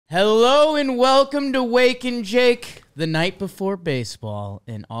Hello and welcome to Wake and Jake, the night before baseball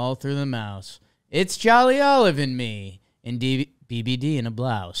and all through the mouse. It's Jolly Olive and me in BBD in a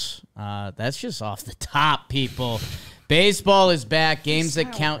blouse. That's just off the top, people. Baseball is back. Games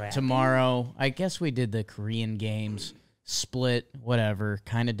that count tomorrow. I guess we did the Korean games. Split, whatever.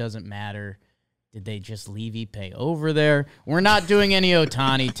 Kind of doesn't matter. Did they just leave Ippei over there? We're not doing any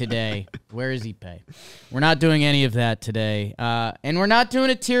Ohtani today. Where is Ippei? We're not doing any of that today. And we're not doing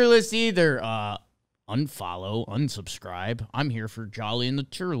a tier list either. Unfollow, unsubscribe. I'm here for Jolly and the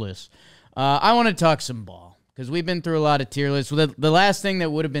tier list. I want to talk some ball because we've been through a lot of tier lists. The last thing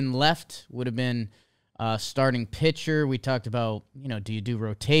that would have been left would have been starting pitcher. We talked about, do you do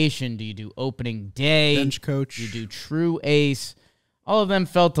rotation? Do you do opening day? Bench coach. Do you do true ace? All of them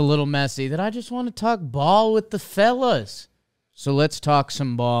felt a little messy that I just want to talk ball with the fellas. So let's talk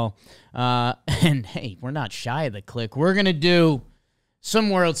some ball. And, hey, we're not shy of the click. We're going to do some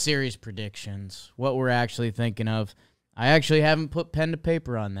World Series predictions, what we're actually thinking of. I actually haven't put pen to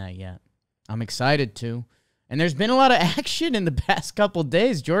paper on that yet. I'm excited to. And there's been a lot of action in the past couple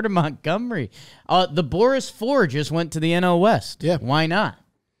days. Jordan Montgomery. The Boris 4 just went to the NL West. Yeah. Why not?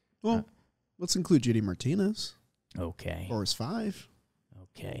 Well, let's include JD Martinez. Okay. Boris 5.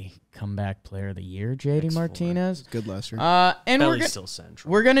 Okay, comeback player of the year, JD Martinez. Good last year. And still central.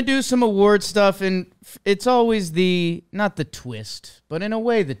 We're gonna do some award stuff, and it's always not the twist, but in a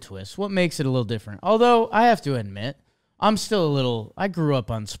way the twist. What makes it a little different? Although I have to admit, I grew up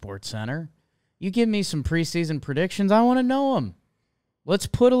on SportsCenter. You give me some preseason predictions, I want to know them. Let's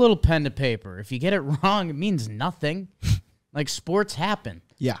put a little pen to paper. If you get it wrong, it means nothing. Like sports happen.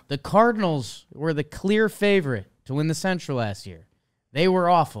 Yeah. The Cardinals were the clear favorite to win the Central last year. They were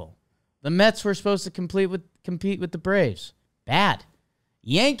awful. The Mets were supposed to compete with the Braves. Bad.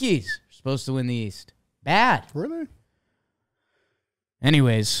 Yankees were supposed to win the East. Bad. Were they?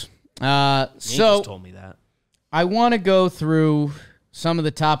 Anyways, Yankees told me that. I want to go through some of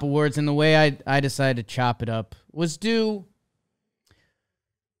the top awards, and the way I decided to chop it up was do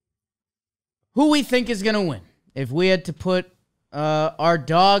who we think is going to win. If we had to put our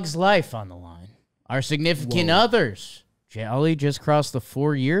dog's life on the line, our significant others. Jolly just crossed the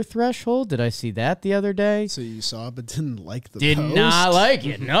 4-year threshold. Did I see that the other day? So you saw but didn't like the Did post? not like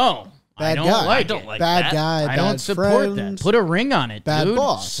it, no. Bad I don't guy. like I don't it. like Bad that. guy, I bad don't support friend, that. Put a ring on it, bad dude.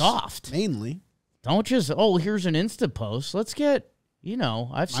 boss. Soft. Mainly. Don't just, here's an Insta post. Let's get,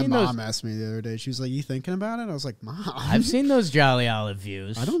 I've seen My those. mom asked me the other day. She was like, you thinking about it? I was like, Mom. I've seen those Jolly Olive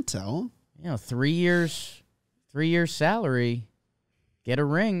views. I don't tell. 3 years salary. Get a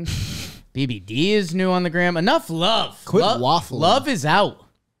ring. BBD is new on the gram. Enough love. Quit waffling. Love is out.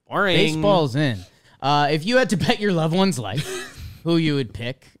 Boring. Baseball's in. If you had to bet your loved one's life, who you would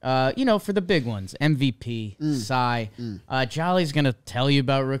pick, for the big ones, MVP, Cy. Jolly's going to tell you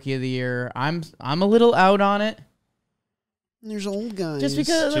about Rookie of the Year. I'm a little out on it. There's old guys. Just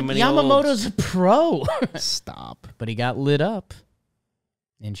because Too many Yamamoto's a pro. Stop. But he got lit up,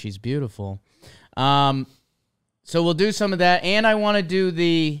 and she's beautiful. So we'll do some of that, and I want to do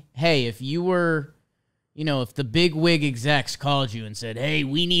if you were, if the big wig execs called you and said, hey,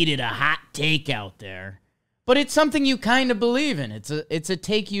 we needed a hot take out there, but it's something you kind of believe in. It's a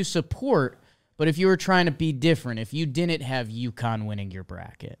take you support, but if you were trying to be different, if you didn't have UConn winning your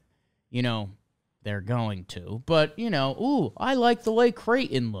bracket, they're going to, but, I like the way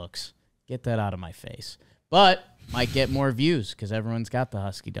Creighton looks. Get that out of my face. But might get more views because everyone's got the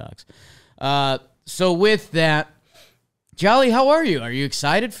Husky Dogs. So with that, Jolly, how are you? Are you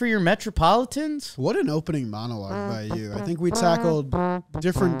excited for your Metropolitans? What an opening monologue by you. I think we tackled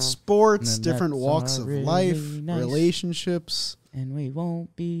different sports, different walks of life, relationships. And we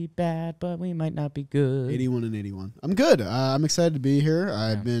won't be bad, but we might not be good. 81 and 81. I'm good. I'm excited to be here.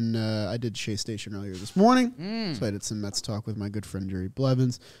 I've been, I did Shea Station earlier this morning, so I did some Mets talk with my good friend Jerry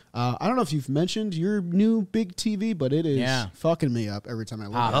Blevins. I don't know if you've mentioned your new big TV, but it is fucking me up every time I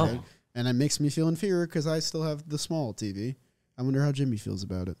look at it. And it makes me feel inferior because I still have the small TV. I wonder how Jimmy feels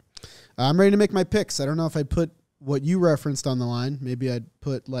about it. I'm ready to make my picks. I don't know if I'd put what you referenced on the line. Maybe I'd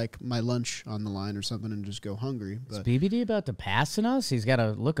put like my lunch on the line or something and just go hungry. But is BBD about to pass in us? He's got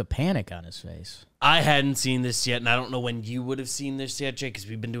a look of panic on his face. I hadn't seen this yet, and I don't know when you would have seen this yet, Jake, because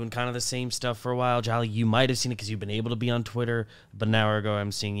we've been doing kind of the same stuff for a while. Jolly, you might have seen it because you've been able to be on Twitter. But an hour ago,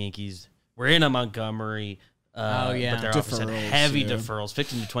 I'm seeing Yankees. We're in a Montgomery. But their office had heavy deferrals,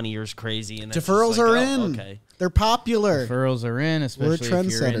 15 to 20 years crazy. And deferrals are in. Okay. They're popular. Deferrals are in, especially if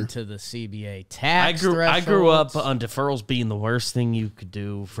you're into the CBA tax I grew up on deferrals being the worst thing you could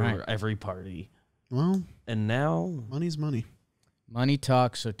do for every party. Well, and now money's money. Money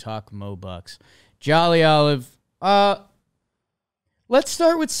talks, so talk Mo Bucks. Jolly Olive, Let's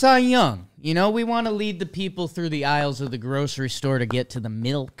start with Cy Young. You know, we want to lead the people through the aisles of the grocery store to get to the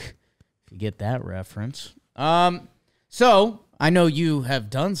milk, if you get that reference. So, I know you have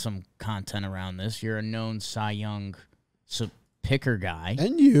done some content around this. You're a known Cy Young picker guy.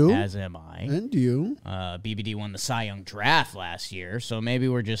 And you. As am I. And you. BBD won the Cy Young draft last year, so maybe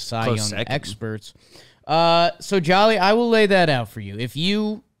we're just Cy Close Young second. experts. So, Jolly, I will lay that out for you. If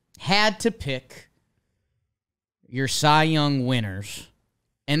you had to pick your Cy Young winners,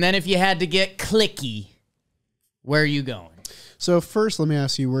 and then if you had to get clicky, where are you going? So first, let me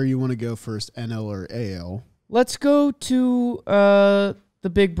ask you where you want to go first, NL or AL? Let's go to the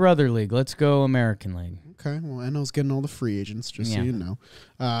Big Brother League. Let's go American League. Okay, well, NL's getting all the free agents, just so you know.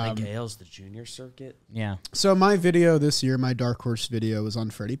 Like AL's the junior circuit. Yeah. So my video this year, my Dark Horse video, was on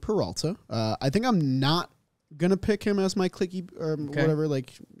Freddie Peralta. I think I'm not going to pick him as my clicky, or whatever,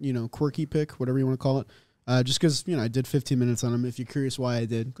 like, you know, quirky pick, whatever you want to call it. Just because, you know, I did 15 minutes on him. If you're curious why I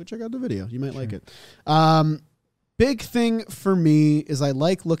did, go check out the video. You might like it. Big thing for me is I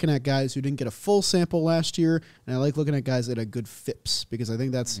like looking at guys who didn't get a full sample last year, and I like looking at guys that had good FIPS, because I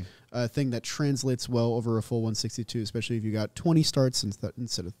think that's a thing that translates well over a full 162, especially if you got 20 starts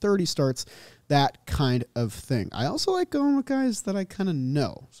instead of 30 starts, that kind of thing. I also like going with guys that I kind of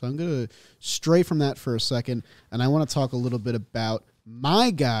know. So I'm going to stray from that for a second, and I want to talk a little bit about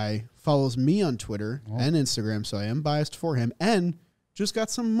my guy follows me on Twitter and Instagram, so I am biased for him, and just got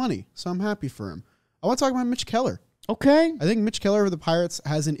some money, so I'm happy for him. I want to talk about Mitch Keller. Okay. I think Mitch Keller of the Pirates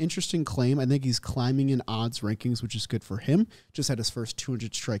has an interesting claim. I think he's climbing in odds rankings, which is good for him. Just had his first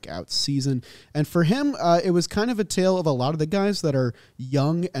 200 strikeout season. And for him, it was kind of a tale of a lot of the guys that are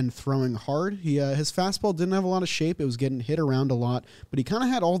young and throwing hard. His fastball didn't have a lot of shape. It was getting hit around a lot, but he kind of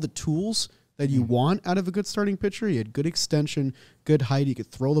had all the tools that you want out of a good starting pitcher. He had good extension, good height. He could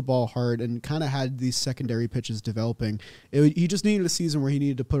throw the ball hard, and kind of had these secondary pitches developing. He just needed a season where he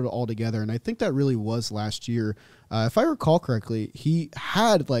needed to put it all together, and I think that really was last year. If I recall correctly, he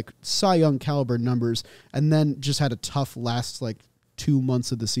had like Cy Young caliber numbers, and then just had a tough last like 2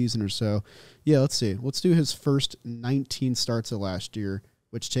 months of the season or so. Yeah, let's see. Let's do his first 19 starts of last year,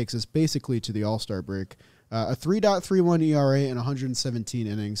 which takes us basically to the All-Star break. A 3.31 ERA in 117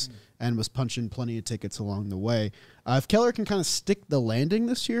 innings, and was punching plenty of tickets along the way. If Keller can kind of stick the landing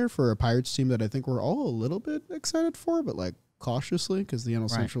this year for a Pirates team that I think we're all a little bit excited for, but like cautiously because the NL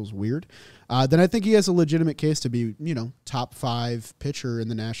Central is weird, then I think he has a legitimate case to be, you know, top 5 pitcher in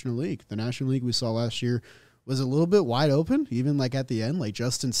the National League. The National League we saw last year was a little bit wide open, even like at the end. Like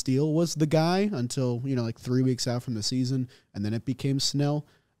Justin Steele was the guy until, you know, like 3 weeks out from the season, and then it became Snell.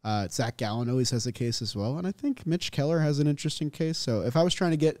 Zach Gallen always has a case as well, and I think Mitch Keller has an interesting case. So if I was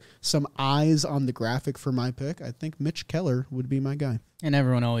trying to get some eyes on the graphic for my pick, I think Mitch Keller would be my guy. And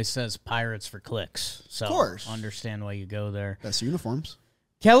everyone always says Pirates for clicks, so of course, understand why you go there. Best uniforms.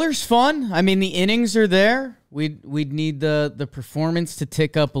 Keller's fun. I mean, the innings are there. We'd need the performance to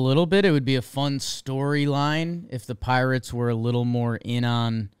tick up a little bit. It would be a fun storyline if the Pirates were a little more in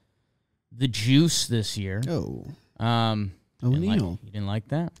on the juice this year. O'Neal. You didn't like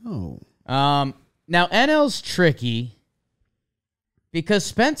that? Oh. Now, NL's tricky because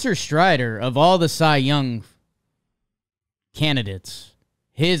Spencer Strider, of all the Cy Young candidates,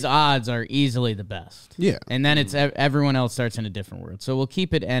 his odds are easily the best. Yeah. And then it's everyone else starts in a different world. So we'll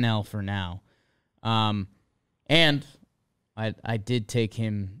keep it NL for now. And I did take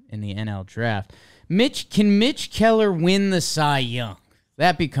him in the NL draft. Can Mitch Keller win the Cy Young?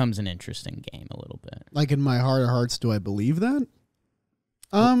 That becomes an interesting game a little bit. Like in my heart of hearts, do I believe that?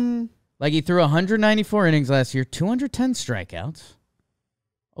 Like he threw 194 innings last year, 210 strikeouts.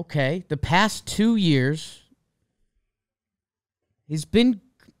 Okay, the past 2 years, it's been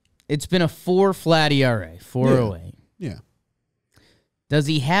a 4 flat ERA, 4.08. Yeah. Does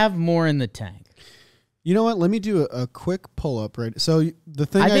he have more in the tank? You know what? Let me do a quick pull up. Right. So the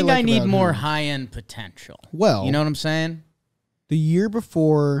thing I think like I need about more him, high end potential. Well, you know what I'm saying? The year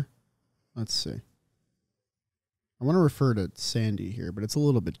before, let's see. I want to refer to Sandy here, but it's a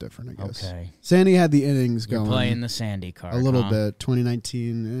little bit different, I guess. Okay. Sandy had the innings You're going. playing the Sandy card. A little bit.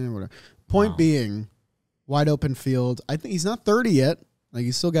 2019, whatever. Point being, wide open field. I think he's not 30 yet. Like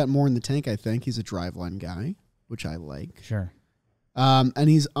he's still got more in the tank, I think. He's a driveline guy, which I like. Sure. And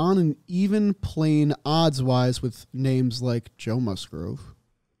he's on an even plane odds-wise with names like Joe Musgrove,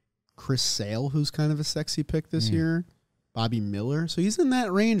 Chris Sale, who's kind of a sexy pick this year, Bobby Miller. So he's in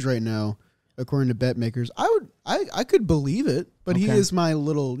that range right now, according to bet makers. I could believe it, but he is my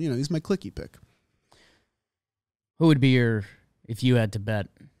little, he's my clicky pick. Who would be if you had to bet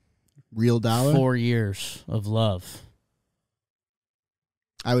real dollar? 4 years of love?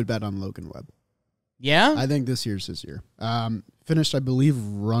 I would bet on Logan Webb. Yeah? I think this year's his year. finished, I believe,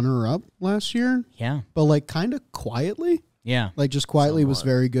 runner-up last year. Yeah. But, like, kind of quietly. Yeah. Like, just quietly was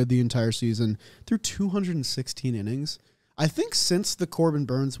Somewhat. very good the entire season. Through 216 innings. I think since the Corbin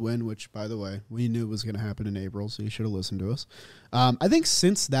Burns win, which, by the way, we knew was going to happen in April, so you should have listened to us. I think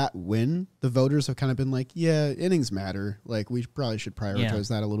since that win, the voters have kind of been like, yeah, innings matter. Like, we probably should prioritize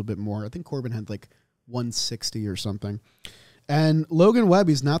that a little bit more. I think Corbin had, like, 160 or something. And Logan Webb,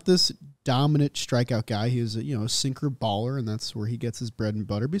 he's not this dominant strikeout guy. He is a sinker baller, and that's where he gets his bread and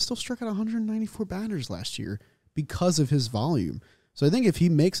butter. But he still struck out 194 batters last year because of his volume. So I think if he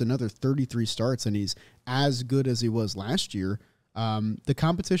makes another 33 starts and he's as good as he was last year, the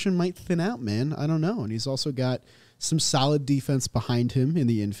competition might thin out, man. I don't know. And he's also got some solid defense behind him in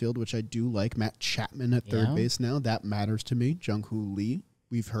the infield, which I do like. Matt Chapman at third base now. That matters to me. Jung-Hoo Lee,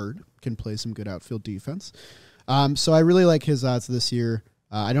 we've heard, can play some good outfield defense. So I really like his odds this year.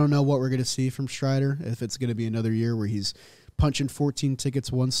 I don't know what we're going to see from Strider, if it's going to be another year where he's punching 14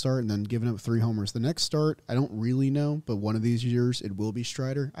 tickets one start and then giving up 3 homers the next start. I don't really know, but one of these years it will be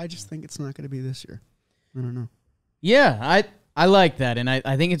Strider. I just think it's not going to be this year. I don't know. Yeah, I like that, and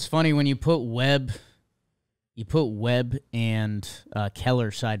I think it's funny when you put Webb and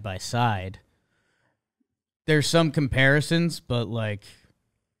Keller side by side. There's some comparisons, but like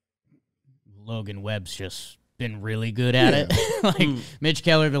Logan Webb's just been really good at it. Like Mitch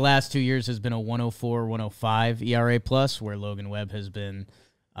Keller the last 2 years has been a 104, 105 ERA plus, where Logan Webb has been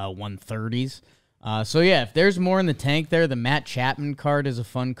 130s. So yeah, if there's more in the tank there, the Matt Chapman card is a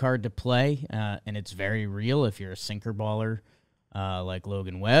fun card to play, and it's very real if you're a sinker baller like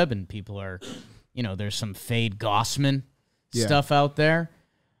Logan Webb, and people are, there's some fade Gossman stuff out there.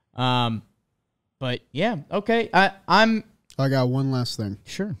 But yeah, okay, I got one last thing.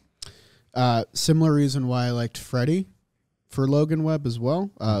 Sure. Similar reason why I liked Freddie for Logan Webb as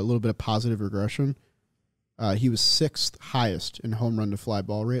well. A little bit of positive regression. He was 6th highest in home run to fly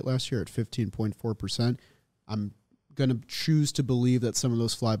ball rate last year at 15.4%. I'm going to choose to believe that some of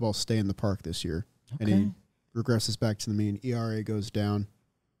those fly balls stay in the park this year. Okay. And he regresses back to the mean. ERA goes down.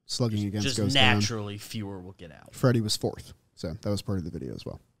 Slugging against goes down. Just naturally fewer will get out. Freddie was 4th. So that was part of the video as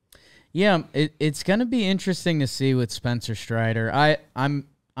well. Yeah, it's going to be interesting to see with Spencer Strider.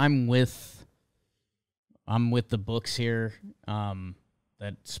 I'm with the books here.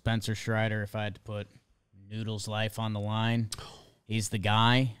 That Spencer Strider, if I had to put Noodle's life on the line, he's the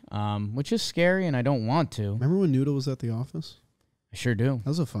guy, which is scary, and I don't want to. Remember when Noodle was at the office? I sure do. That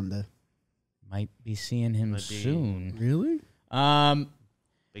was a fun day. Might be seeing him soon. Really?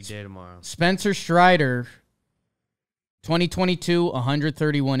 Big day tomorrow. Spencer Strider, 2022,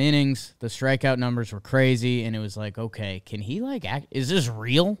 131 innings. The strikeout numbers were crazy, and it was like, okay, can he act? Is this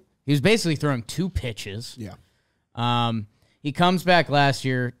real? He was basically throwing 2 pitches. Yeah. He comes back last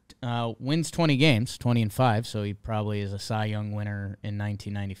year, wins 20 games, 20-5, so he probably is a Cy Young winner in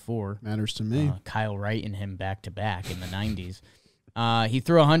 1994. Matters to me. Kyle Wright and him back-to-back in the 90s. He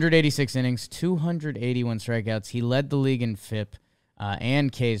threw 186 innings, 281 strikeouts. He led the league in FIP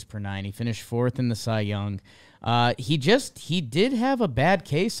and Ks per 9. He finished 4th in the Cy Young. He did have a bad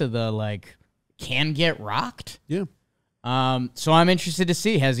case of the, can get rocked. Yeah. So I'm interested to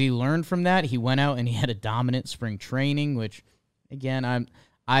see, has he learned from that? He went out and he had a dominant spring training, which, again,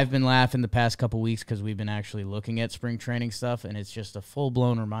 I've been laughing the past couple weeks because we've been actually looking at spring training stuff, and it's just a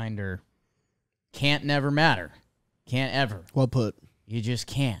full-blown reminder. Can't never matter. Can't ever. Well put. You just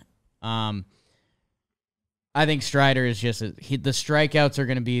can't. I think Strider is just the strikeouts are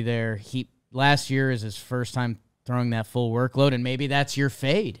going to be there. Last year is his first time throwing that full workload, and maybe that's your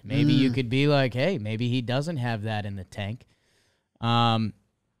fade. Maybe you could be like, hey, maybe he doesn't have that in the tank. But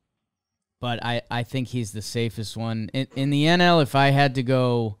I think he's the safest one. In the NL, if I had to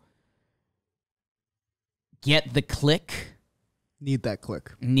go get the click. Need that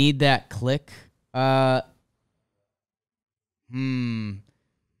click.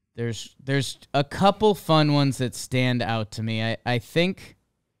 There's a couple fun ones that stand out to me. I think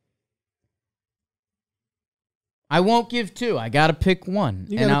I won't give 2. I got to pick one.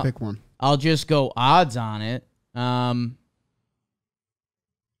 You got to pick one. I'll just go odds on it. No,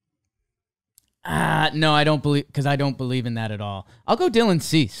 I don't believe, because I don't believe in that at all. I'll go Dylan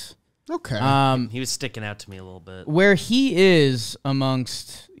Cease. Okay. He was sticking out to me a little bit. Where he is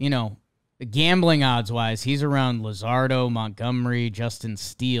amongst, gambling odds wise, he's around Luzardo, Montgomery, Justin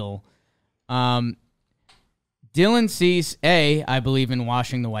Steele. Dylan Cease, I believe in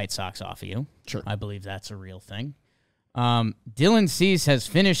washing the White Sox off of you. Sure. I believe that's a real thing. Dylan Cease has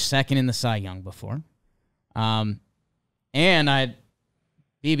finished 2nd in the Cy Young before. And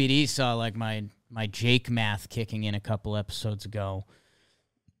BBD saw my Jake math kicking in a couple episodes ago.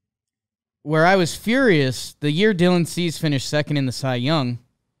 where I was furious, the year Dylan Cease finished second in the Cy Young,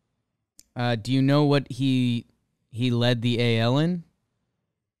 do you know what he led the AL in?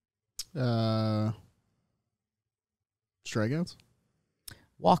 Strikeouts?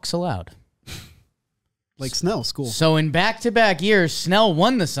 Walks allowed. Like Snell, school. So in back-to-back years, Snell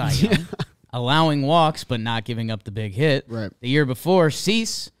won the Cy Young, allowing walks but not giving up the big hit. Right. The year before,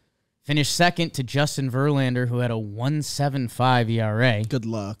 Cease finished second to Justin Verlander, who had a 1.75 ERA. Good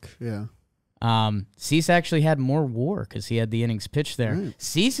luck. Yeah. Cease actually had more WAR because he had the innings pitched there. Right.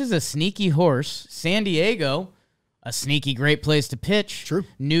 Cease is a sneaky horse. San Diego, a sneaky great place to pitch. True.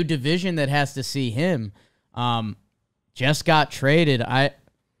 New division that has to see him. Just got traded. I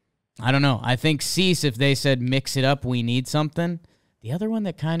don't know. I think Cease, if they said mix it up, we need something. The other one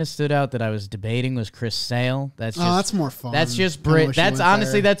that kind of stood out that I was debating was Chris Sale. That's more fun. That's just Kinda wish he that's went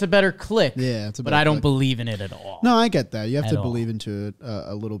honestly there. that's a better click. Yeah, it's a but better I don't click. believe in it at all. No, I get that. You have At to all. believe into it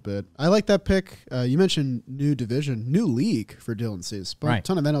a little bit. I like that pick. You mentioned new division, new league for Dylan Cease. But a Right.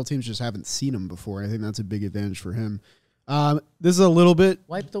 ton of NL teams just haven't seen him before. I think that's a big advantage for him. This is a little bit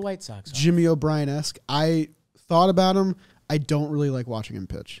Wipe the White Sox off. Jimmy O'Brien-esque. I thought about him. I don't really like watching him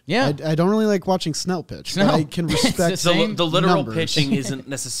pitch. Yeah. I don't really like watching Snell pitch. Snell. But I can It's respect the same. The literal numbers. pitching isn't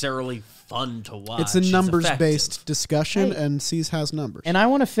necessarily fun to watch. It's a numbers-based effective. discussion, Hey. and Cease has numbers. And I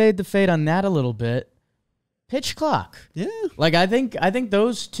want to fade the fade on that a little bit. Pitch clock. Yeah. Like I think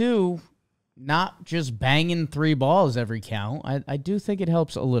those two, not just banging 3 balls every count. I do think it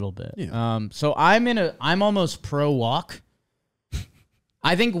helps a little bit. Yeah. So I'm almost pro walk.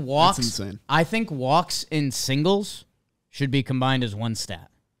 I think walks. That's insane. I think walks in singles should be combined as one stat.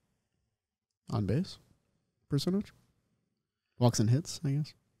 On base percentage? Walks and hits, I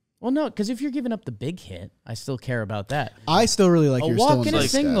guess. Well, no, because if you're giving up the big hit, I still care about that. I still really like A your walk still in a stat.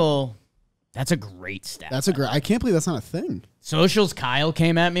 single, that's a great stat. That's a great. I can't believe that's not a thing. Socials Kyle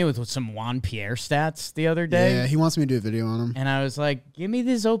came at me with some Juan Pierre stats the other day. Yeah, he wants me to do a video on him. And I was like, give me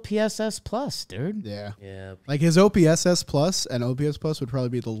this OPSS plus, dude. Yeah. Yeah. Like his OPSS plus and OPS plus would probably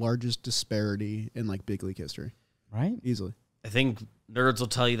be the largest disparity in like big league history. Right? Easily. I think nerds will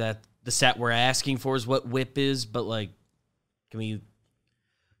tell you that the stat we're asking for is what whip is, but like, can we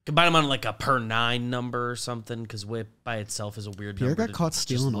combine them on like a per 9 number or something? Because whip by itself is a weird Pierre number got to caught just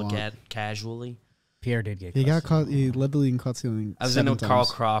stealing a look lot. at casually. Pierre did get He got caught. caught. He led the league in caught stealing. I was in a 7 Carl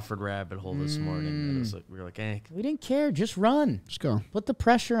times. Crawford rabbit hole this morning. And it was like, we were like, We didn't care. Just run. Just go. Put the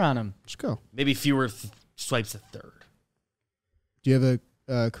pressure on him. Just go. maybe fewer swipes a third. Do you have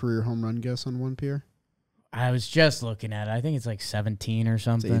a career home run guess on one Pierre? I was just looking at it. I think it's like 17 or It's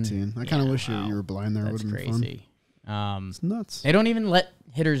something. 18. I kind of wish wow. you were blind there. It That's would have been fun. crazy. It's nuts. They don't even let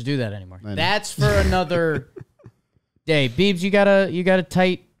hitters do that anymore. I know. That's for another day. Beebs, you got a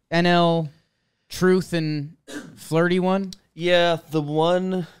tight NL truth and flirty one? Yeah, the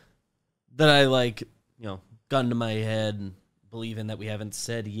one that I like, gun to my head and believe in that we haven't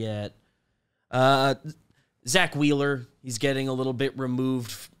said yet. Zach Wheeler, he's getting a little bit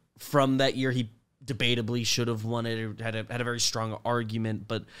removed from that year. He debatably should have won it. Or had a very strong argument,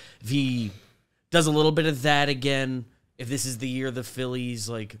 but if he does a little bit of that again, if this is the year the Phillies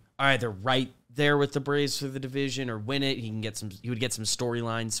like are either right there with the Braves for the division or win it, he would get some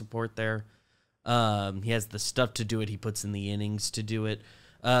storyline support there. He has the stuff to do it. He puts in the innings to do it.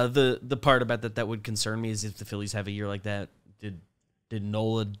 The part about that would concern me is if the Phillies have a year like that. Did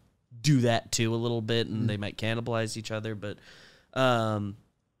Nola do that too a little bit, and they might cannibalize each other? But I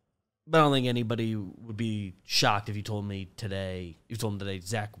don't think anybody would be shocked if you told me today. You told him today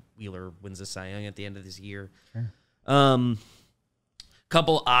Zach Wheeler wins the Cy Young at the end of this year. Sure.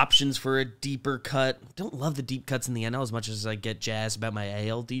 Couple options for a deeper cut. Don't love the deep cuts in the NL as much as I get jazzed about my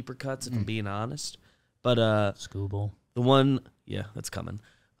AL deeper cuts, if I'm being honest. But Scooble. the one, yeah, that's coming.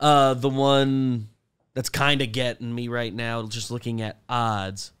 The one that's kind of getting me right now, just looking at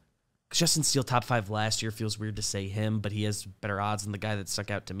odds. Justin Steele top 5 last year feels weird to say him, but he has better odds than the guy that stuck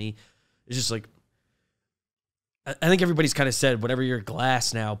out to me. It's just like, I think everybody's kind of said whenever your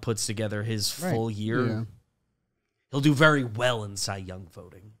Glass now puts together his full year, Yeah. he'll do very well in Cy Young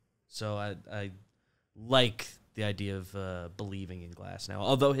voting. So I like the idea of believing in Glass now,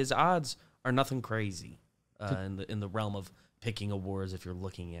 although his odds are nothing crazy in the realm of picking awards if you're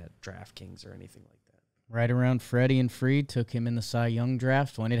looking at DraftKings or anything like that. Right around Freddie and Freed took him in the Cy Young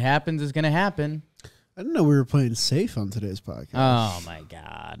draft. When it happens, it's going to happen. I didn't know we were playing safe on today's podcast. Oh, my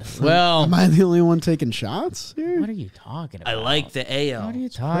God. Well, Am I the only one taking shots here? what are you talking about? I like the AL. What are you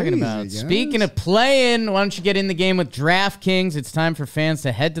talking crazy, about? guys. Speaking of playing, why don't you get in the game with DraftKings? It's time for fans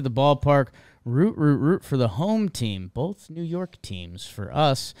to head to the ballpark root for the home team. Both New York teams for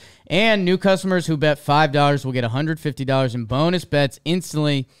us. And new customers who bet $5 will get $150 in bonus bets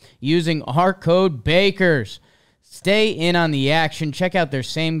instantly using our code BAKERS. Stay in on the action. Check out their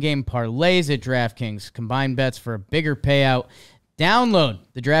same-game parlays at DraftKings. Combine bets for a bigger payout. Download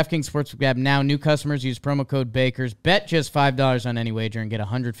the DraftKings Sportsbook app now. New customers use promo code BAKERS. Bet just $5 on any wager and get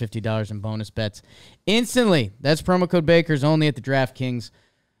 $150 in bonus bets instantly. That's promo code BAKERS only at the DraftKings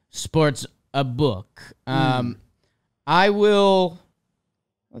Sports book. I will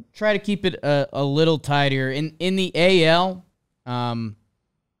try to keep it a little tidier. In the AL,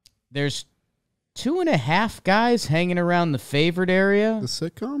 there's 2.5 guys hanging around the favorite area. The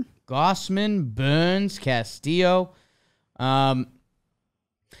sitcom? Gossman, Burns, Castillo. I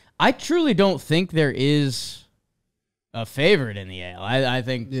truly don't think there is a favorite in the AL. I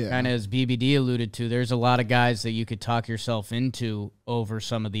think, kind of as BBD alluded to, there's a lot of guys that you could talk yourself into over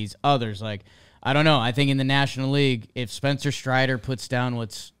some of these others. Like, I don't know. I think in the National League, if Spencer Strider puts down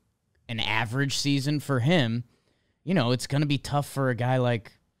what's an average season for him, you know, it's going to be tough for a guy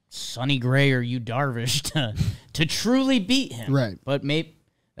like Sonny Gray or Yu Darvish to truly beat him. Right. But maybe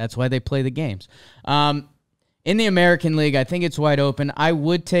that's why they play the games. In the American League, I think it's wide open. I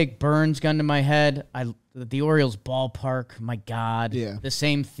would take Burns, gun to my head. The Orioles ballpark, my God. Yeah. The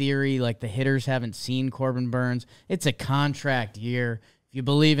same theory, like the hitters haven't seen Corbin Burns. It's a contract year. If you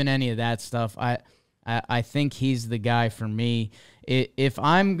believe in any of that stuff, I think he's the guy for me. If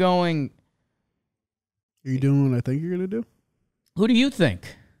I'm going... Are you doing what I think you're going to do? Who do you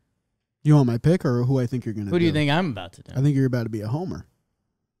think? You want my pick or who I think you're going to do? Who do you think I'm about to do? I think you're about to be a homer.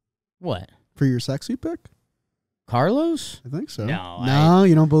 What? For your sexy pick? Carlos? I think so. No,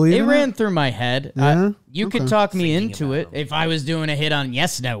 you don't believe it? It ran through my head. Yeah? You could talk me into it if I was doing a hit on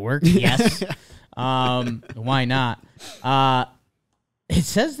Yes Network. Yes. Why not? It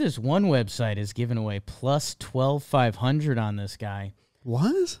says this one website is giving away plus 12,500 on this guy.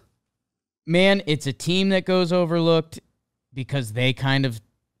 What? Man, it's a team that goes overlooked because they kind of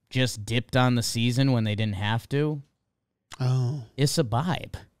just dipped on the season when they didn't have to. Oh. Issa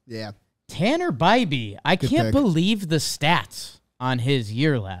Bibe. Yeah. Tanner Bybee, I can't believe the stats on his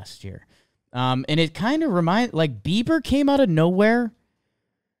year last year. And it kind of reminds, like, Bieber came out of nowhere,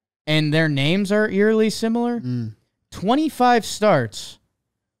 and their names are eerily similar. 25 starts,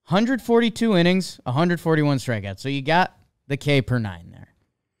 142 innings, 141 strikeouts. So you got the K per 9 there.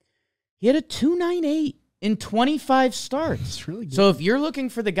 He had a 2.98 in 25 starts. That's really good. So if you're looking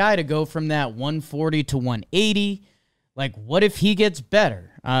for the guy to go from that 140 to 180, like, what if he gets better?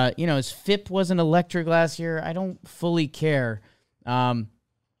 His FIP wasn't electric last year. I don't fully care. I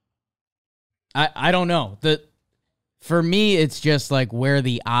don't know. For me, it's just like where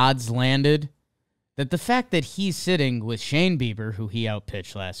the odds landed. That the fact that he's sitting with Shane Bieber, who he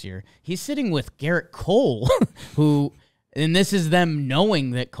outpitched last year, he's sitting with Garrett Cole, who, and this is them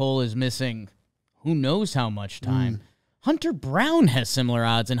knowing that Cole is missing who knows how much time. Hunter Brown has similar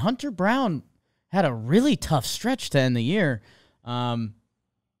odds, and Hunter Brown had a really tough stretch to end the year.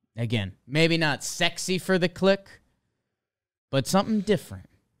 Again, maybe not sexy for the click, but something different.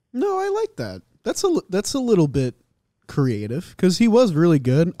 No, I like that. That's a little bit creative because he was really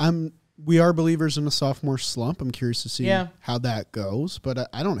good. We are believers in a sophomore slump. I'm curious to see how that goes, but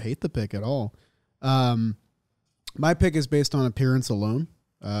I don't hate the pick at all. My pick is based on appearance alone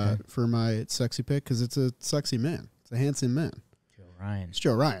for my sexy pick because it's a sexy man. It's a handsome man. Joe Ryan. It's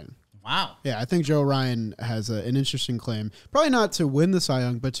Joe Ryan. Wow. Yeah, I think Joe Ryan has an interesting claim. Probably not to win the Cy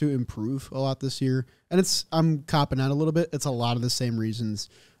Young, but to improve a lot this year. And I'm copping out a little bit. It's a lot of the same reasons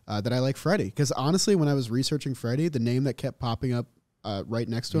that I like Freddie. Because honestly, when I was researching Freddie, the name that kept popping up right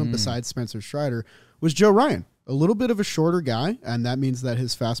next to him, besides Spencer Strider, was Joe Ryan. A little bit of a shorter guy, and that means that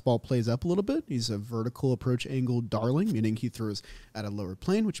his fastball plays up a little bit. He's a vertical approach angle darling, meaning he throws at a lower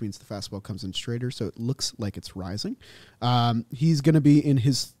plane, which means the fastball comes in straighter, so it looks like it's rising. He's going to be in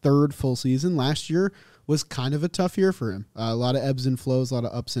his third full season. Last year was kind of a tough year for him. A lot of ebbs and flows, a lot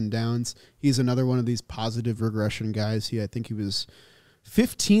of ups and downs. He's another one of these positive regression guys. I think he was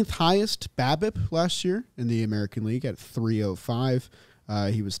 15th highest BABIP last year in the American League at 305.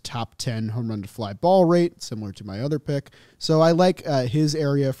 He was top 10 home run to fly ball rate, similar to my other pick. So I like his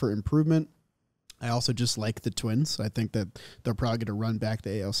area for improvement. I also just like the Twins. I think that they're probably going to run back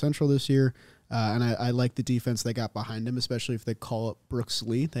to AL Central this year. And I like the defense they got behind him, especially if they call up Brooks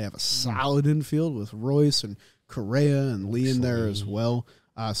Lee. They have a solid infield with Royce and Correa and Lee in there as well.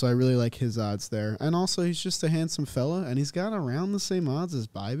 So I really like his odds there. And also, he's just a handsome fella, and he's got around the same odds as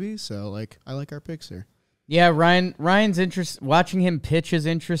Bybee. So I like our picks here. Yeah, Ryan's interest. Watching him pitch is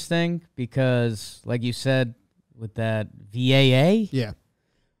interesting because, like you said, with that VAA,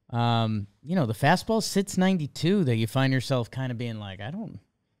 The fastball sits 92 that you find yourself kind of being like,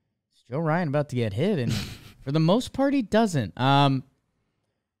 is Joe Ryan about to get hit? And for the most part, he doesn't. The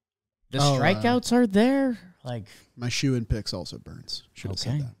strikeouts are there. Like my shoe and picks also burns. Should have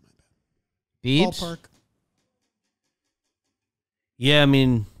said that. Biebs? Ballpark. Yeah, I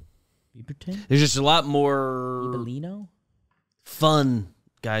mean, Bieberton? there's just a lot more Bieberlino? fun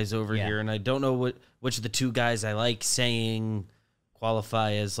guys over Yeah. here, and I don't know which of the two guys I like saying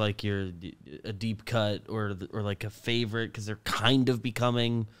qualify as like a deep cut or like a favorite, because they're kind of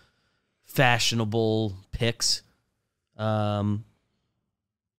becoming fashionable picks. I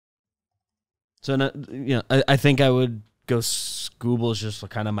think I would go Scooble is just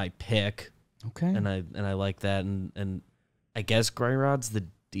kind of my pick. Okay. And I like that, and I guess Greyrod's the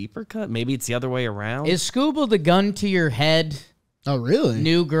deeper cut. Maybe it's the other way around. Is Scooble the gun to your head? Oh, really?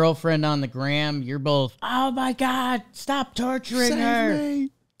 New girlfriend on the gram. You're both, oh my God, stop torturing her. Me.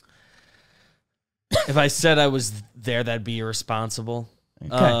 If I said I was there, that'd be irresponsible.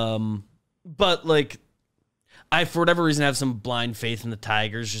 Okay. But like, I for whatever reason have some blind faith in the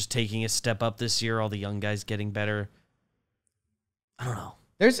Tigers just taking a step up this year. All the young guys getting better. I don't know.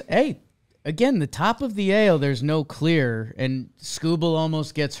 Again, the top of the AL, there's no clear, and Scooble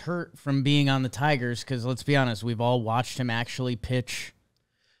almost gets hurt from being on the Tigers because, let's be honest, we've all watched him actually pitch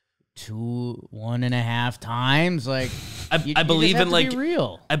 1.5 times. Like, I believe in like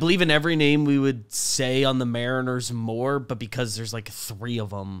real. I believe in every name we would say on the Mariners more, but because there's like 3 of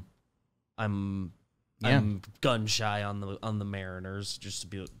them, I'm gun shy on the Mariners just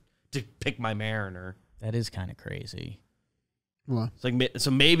to pick my Mariner. That is kind of crazy. What? It's like, so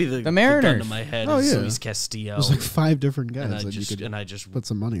maybe the Mariners. gun to my head is Luis Castillo. There's like 5 different guys and that I just put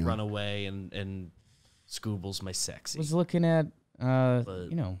some money on. run away and Scooble's my sexy. I was looking at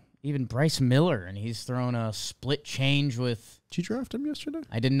even Bryce Miller, and he's thrown a split change with. Did you draft him yesterday?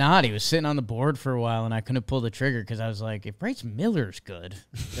 I did not. He was sitting on the board for a while, and I couldn't pull the trigger because I was like, if Bryce Miller's good,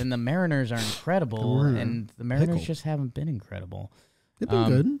 then the Mariners are incredible, and the Mariners just haven't been incredible. They've been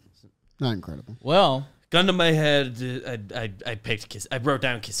good. Not incredible. Well, gun to my head, I picked I wrote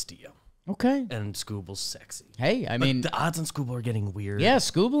down Castillo. Okay. And Scooble's sexy. Hey, I mean, the odds on Scooble are getting weird. Yeah,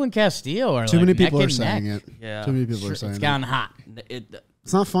 Scooble and Castillo are too like many people neck are and saying neck. it. Yeah. Too many people are saying It's gotten hot.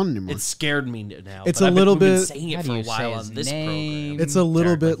 It's not fun anymore. It scared me now. It's but a little we've been bit. saying it How for do a you while say on his this name? program. It's a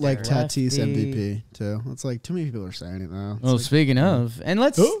little bit like Lefty. Tatis MVP too. It's like too many people are saying it now. It's Well, like, speaking of, and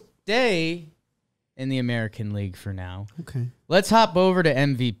let's stay in the American League for now. Okay. Let's hop over to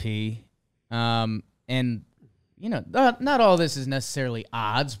MVP. And, you know, not all this is necessarily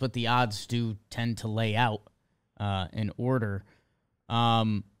odds, but the odds do tend to lay out in order.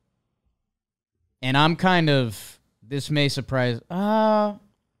 And I'm kind of, this may surprise,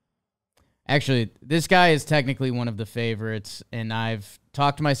 actually, this guy is technically one of the favorites, and I've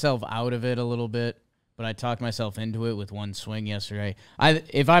talked myself out of it a little bit, but I talked myself into it with one swing yesterday.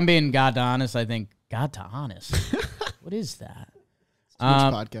 If I'm being God to honest, I think, God to honest? What is that? Too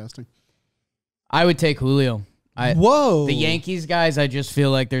much podcasting. I would take Julio. Whoa. The Yankees guys, I just feel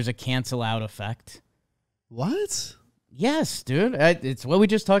like there's a cancel out effect. What? Yes, dude. It's what we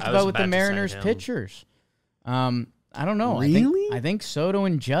just talked about with the Mariners pitchers. I don't know. Really? I think Soto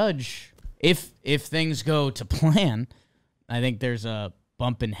and Judge, if things go to plan, I think there's a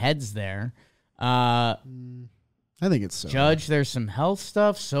bump in heads there. I think it's Soto. Judge, there's some health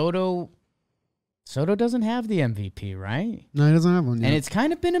stuff. Soto doesn't have the MVP, right? No, he doesn't have one yet. And it's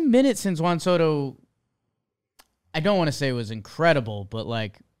kind of been a minute since Juan Soto, I don't want to say it was incredible, but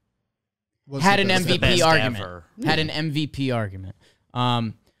like had an MVP argument. Had an MVP argument.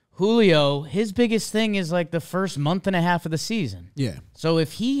 Julio, his biggest thing is like the first month and a half of the season. Yeah. So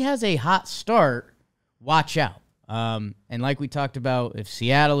if he has a hot start, watch out. And like we talked about, if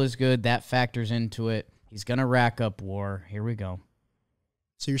Seattle is good, that factors into it. He's going to rack up WAR. Here we go.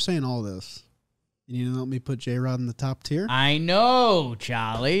 So you're saying all this. You need to let me put J-Rod in the top tier? I know,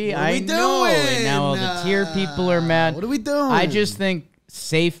 Charlie. What are we know. doing? And now all the tier people are mad. What are we doing? I just think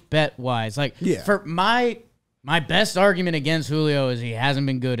safe bet wise. Like for my best argument against Julio is he hasn't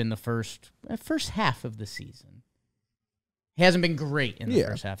been good in the first half of the season. He hasn't been great in the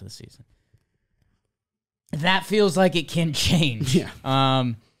first half of the season. That feels like it can change. Yeah.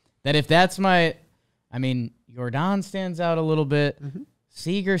 That if that's Jordan stands out a little bit. Mm-hmm.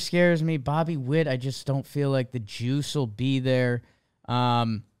 Seager scares me. Bobby Witt, I just don't feel like the juice will be there.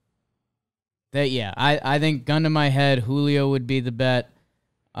 I think gun to my head, Julio would be the bet.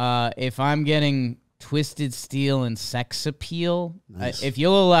 If I'm getting Twisted Steel and Sex Appeal, nice. If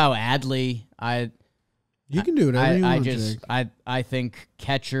you'll allow Adley, You can do whatever you want, Jake. I think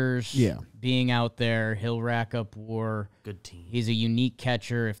catchers being out there, he'll rack up WAR. Good team. He's a unique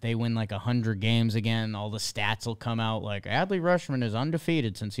catcher. If they win like 100 games again, all the stats will come out. Like Adley Rutschman is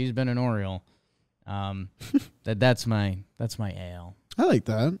undefeated since he's been an Oriole. That's my AL. I like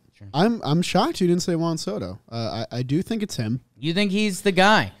that. Sure. I'm shocked you didn't say Juan Soto. I do think it's him. You think he's the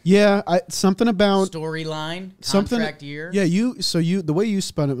guy? Yeah, something about storyline, contract year. Yeah, the way you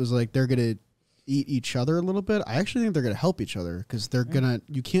spun it was like they're gonna eat each other a little bit. I actually think they're gonna help each other because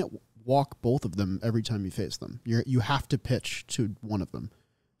you can't walk both of them every time you face them. You have to pitch to one of them.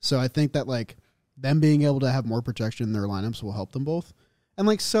 So I think that like them being able to have more protection in their lineups will help them both. And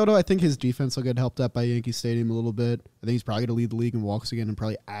like Soto, I think his defense will get helped up by Yankee Stadium a little bit. I think he's probably going to lead the league in walks again and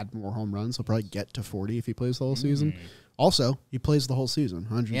probably add more home runs. He'll probably get to 40 if he plays the whole season. Also, he plays the whole season,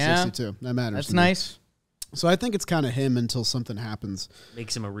 162. Yeah, that matters. That's nice. So I think it's kind of him until something happens.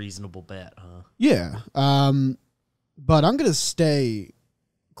 Makes him a reasonable bet, huh? Yeah. But I'm going to stay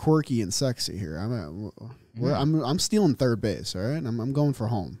quirky and sexy here. I'm stealing third base, all right? I'm going for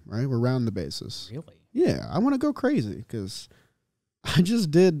home, right? We're rounding the bases. Really? Yeah, I want to go crazy because I just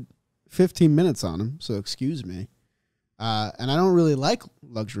did 15 minutes on him, so excuse me. And I don't really like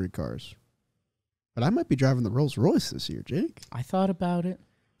luxury cars. But I might be driving the Rolls Royce this year, Jake. I thought about it.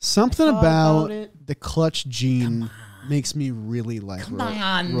 Something about the clutch gene makes me really like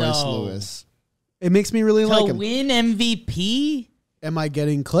Royce Lewis. It makes me really like him. To win MVP? Am I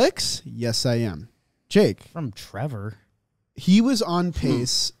getting clicks? Yes, I am. Jake. From Trevor. He was on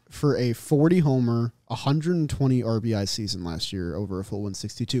pace for a 40 homer, 120 RBI season last year over a full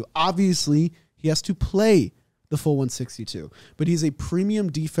 162. Obviously, he has to play the full 162, but he's a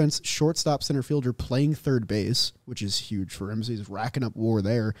premium defense shortstop center fielder playing third base, which is huge for him. So he's racking up WAR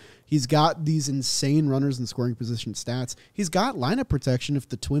there. He's got these insane runners and scoring position stats. He's got lineup protection if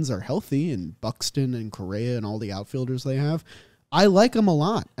the Twins are healthy, and Buxton and Correa and all the outfielders they have. I like him a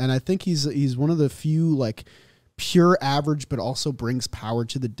lot, and I think he's one of the few like pure average, but also brings power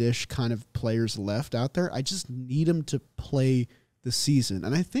to the dish kind of players left out there. I just need him to play the season.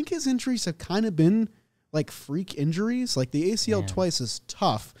 And I think his injuries have kind of been like freak injuries. Like the ACL twice is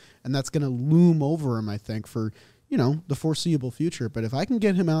tough, and that's going to loom over him, I think, for, the foreseeable future. But if I can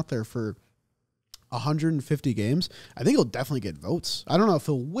get him out there for 150 games, I think he'll definitely get votes. I don't know if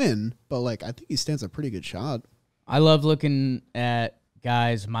he'll win, but like I think he stands a pretty good shot. I love looking at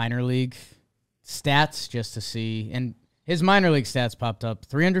guys' minor league stats just to see, and his minor league stats popped up: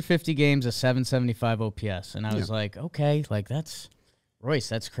 350 games, a 775 OPS, and I was like, okay, like that's Royce,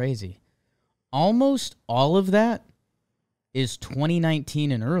 that's crazy. Almost all of that is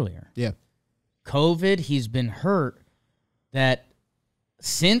 2019 and earlier. Yeah, COVID, he's been hurt. That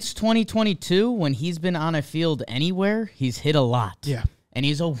since 2022, when he's been on a field anywhere, he's hit a lot. Yeah, and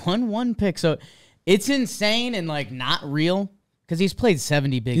he's a 1-1 pick, so it's insane and like not real. Because he's played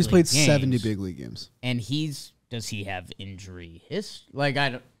 70 big league games. He's played 70 big league games. And does he have injury history? Like,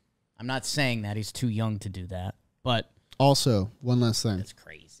 I'm not saying that he's too young to do that, but. Also, one last thing. That's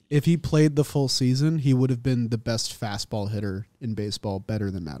crazy. If he played the full season, he would have been the best fastball hitter in baseball, better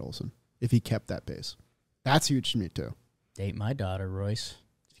than Matt Olson, if he kept that pace. That's huge to me, too. Date my daughter, Royce.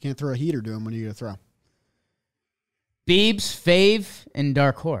 If you can't throw a heater to him, when are you going to throw? Beebs, fave, and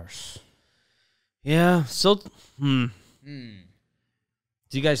dark horse. Yeah, so.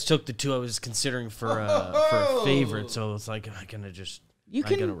 So you guys took the two I was considering for a favorite, so it's like, am I going to just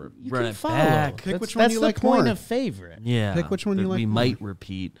run it follow. back? Pick which one you like more. That's the point of favorite. Yeah. Pick which one you like we more. might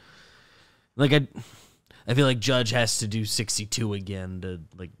repeat. Like, I feel like Judge has to do 62 again to,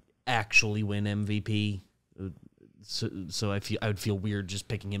 like, actually win MVP. So I would feel weird just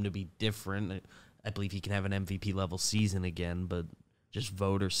picking him to be different. I believe he can have an MVP level season again, but just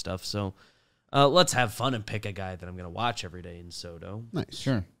voter stuff. So let's have fun and pick a guy that I'm going to watch every day in Soto. Nice.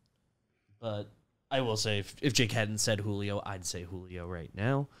 Sure. But I will say, if Jake hadn't said Julio, I'd say Julio right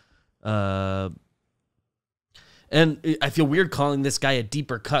now. And I feel weird calling this guy a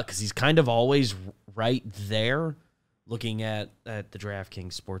deeper cut because he's kind of always right there looking at the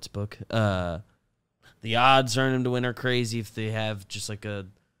DraftKings Sportsbook. The odds on him to win are crazy if they have just like a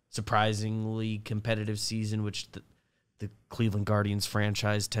surprisingly competitive season, which the Cleveland Guardians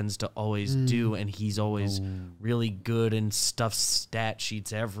franchise tends to always do, and he's always really good and stuffs stat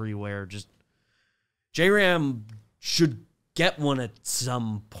sheets everywhere. Just J-Ram should get one at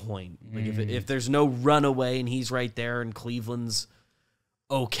some point. Like if there's no runaway and he's right there and Cleveland's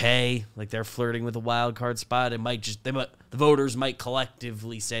okay, like they're flirting with a wild card spot, the voters might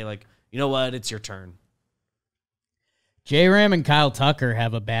collectively say like, you know what, it's your turn. J-Ram and Kyle Tucker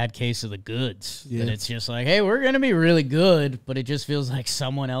have a bad case of the goods. Yeah. That it's just like, hey, we're going to be really good, but it just feels like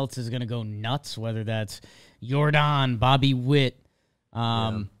someone else is going to go nuts, whether that's Jordan, Bobby Witt,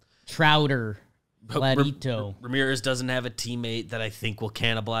 Trouter, Vladito. Ramirez doesn't have a teammate that I think will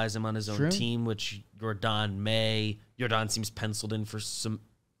cannibalize him on his own True. team, which Jordan may. Jordan seems penciled in for some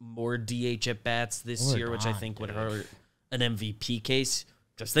more DH at bats this year, which I think would hurt an MVP case.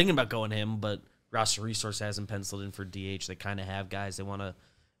 Just thinking about going him, but roster resource hasn't penciled in for DH. They kind of have guys they want to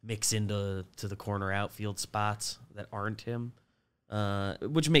mix into the corner outfield spots that aren't him,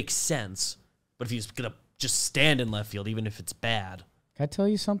 which makes sense. But if he's gonna just stand in left field, even if it's bad, Can I tell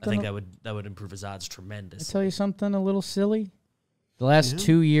you something? I think that would improve his odds tremendously. Can I tell you something a little silly? The last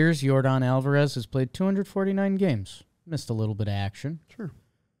 2 years, Jordan Alvarez has played 249 games. Missed a little bit of action. Sure.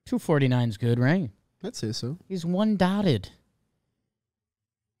 249 is good, right? I'd say so. He's one dotted.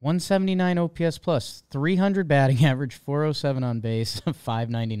 179 OPS plus, 300 batting average, 407 on base,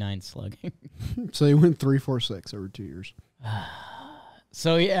 599 slugging. So he went 3.46 over 2 years.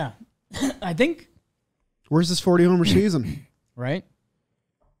 So, yeah, I think. Where's this 40 homer season? Right?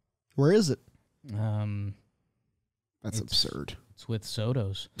 Where is it? It's That's absurd. It's with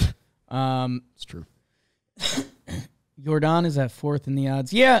Soto's. It's true. Jordan is at fourth in the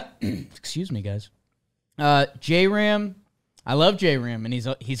odds. Yeah. Excuse me, guys. J-Ram. I love J-Ram, and he's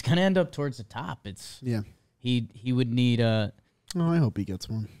going to end up towards the top. He would need a. Oh, I hope he gets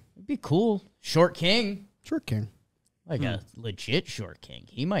one. It'd be cool. Short king. Short king. Like a legit short king.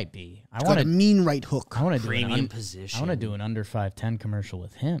 He might be. He's got a mean right hook. I want to do Premium position. I want to do an under 5'10" commercial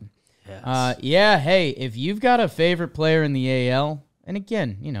with him. Yes. Yeah, hey, if you've got a favorite player in the AL, and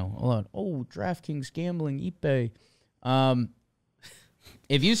again, you know, a lot, DraftKings gambling, eBay.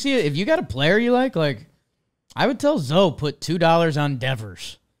 If you got a player you like, I would tell Zoe put $2 on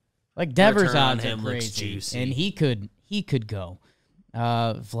Devers. Like Devers Return on odds are him looks crazy, juicy. and he could go.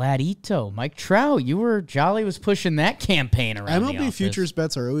 Vladito, Mike Trout, Jolly was pushing that campaign around. The MLB office. futures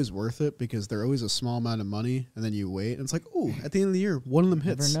bets are always worth it because they're always a small amount of money, and then you wait, and it's like, oh, at the end of the year, one of them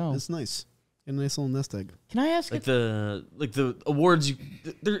hits. Never know. It's nice. Get a nice little nest egg. Can I ask like the awards?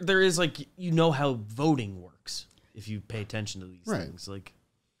 There is how voting works if you pay attention to these things.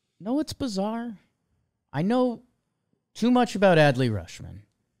 No, it's bizarre. I know too much about Adley Rutschman.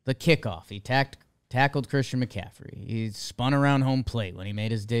 The kickoff, he tackled Christian McCaffrey. He spun around home plate when he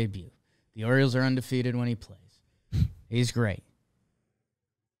made his debut. The Orioles are undefeated when he plays. He's great.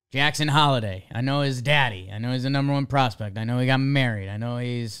 Jackson Holiday. I know his daddy. I know he's the #1 prospect. I know he got married. I know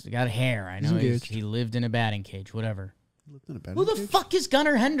he's got hair. I know he lived in a batting cage, whatever. Who the fuck is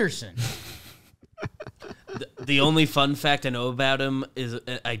Gunnar Henderson? The only fun fact I know about him is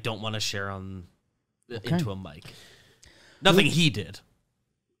I don't want to share on into a mic. Nothing he did.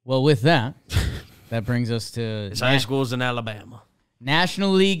 Well, with that, that brings us to his high school's in Alabama.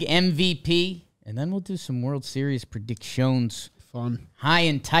 National League MVP, and then we'll do some World Series predictions. Fun. High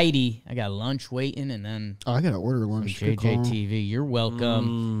and tighty. I got lunch waiting, and then I gotta order lunch. JJTV. You're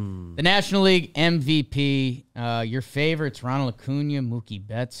welcome. The National League MVP. Your favorites: Ronald Acuna, Mookie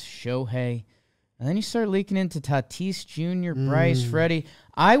Betts, Shohei, and then you start leaking into Tatis Jr., Bryce, Freddie.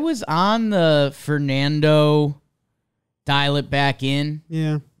 I was on the Fernando. Dial it back in.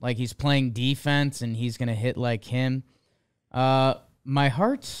 Yeah. Like he's playing defense and he's going to hit like him. My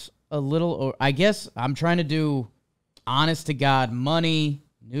heart's a little, I guess I'm trying to do honest to God money,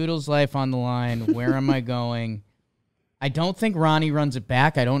 Noodles life on the line. Where am I going? I don't think Ronnie runs it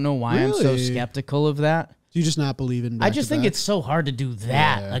back. I don't know why I'm so skeptical of that. Do you just not believe in I just think it's so hard to do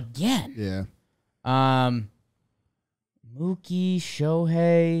that again. Yeah. Mookie,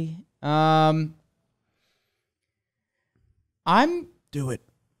 Shohei, Do it.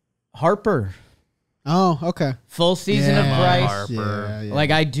 Harper. Oh, okay. Full season of Bryce. Harper. Yeah.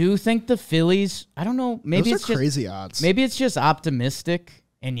 Like I do think the Phillies. I don't know. Maybe Those it's are just crazy odds. Maybe it's just optimistic.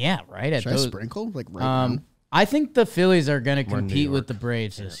 And yeah, right. Should I sprinkle right now? I think the Phillies are going to compete with the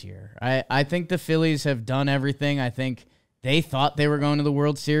Braves this year. I think the Phillies have done everything. I think they thought they were going to the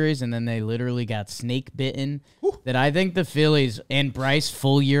World Series, and then they literally got snake bitten. That I think the Phillies and Bryce,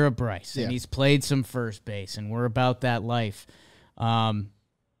 full year of Bryce, and he's played some first base, and we're about that life.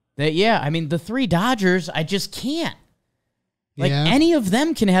 I mean, the three Dodgers, I just can't. Any of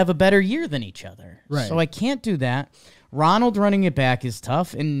them can have a better year than each other. Right. So I can't do that. Ronald running it back is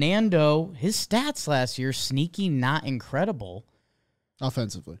tough. And Nando, his stats last year, sneaky, not incredible.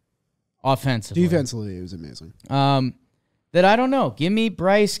 Offensively. Defensively, it was amazing. That I don't know. Give me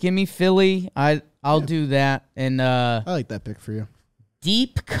Bryce. Give me Philly. I'll do that. And I like that pick for you.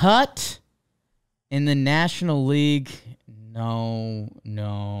 Deep cut in the National League. No.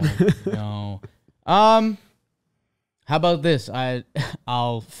 How about this?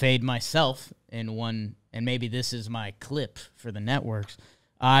 I'll fade myself in one, and maybe this is my clip for the networks.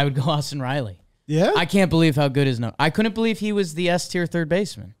 I would go Austin Riley. Yeah? I can't believe how good his number. I couldn't believe he was the S-tier third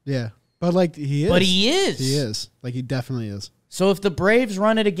baseman. Yeah. But, like, he is. But he is. He is. Like, he definitely is. So if the Braves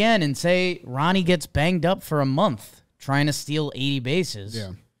run it again and say Ronnie gets banged up for a month trying to steal 80 bases,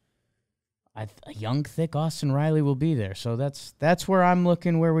 Yeah. a young, thick Austin Riley will be there. So that's where I'm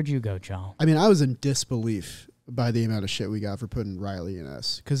looking. Where would you go, Chow? I mean, I was in disbelief by the amount of shit we got for putting Riley in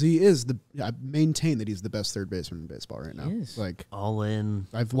S. Because he is I maintain that he's the best third baseman in baseball right now. He is. Like, All in.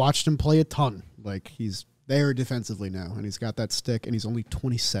 I've watched him play a ton. Like, he's there defensively now, and he's got that stick, and he's only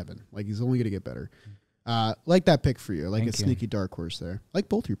 27. Like, he's only going to get better. Like that pick for you. Like Thank a you. sneaky dark horse there. Like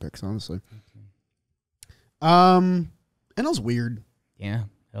both your picks, honestly. NL's weird. Yeah,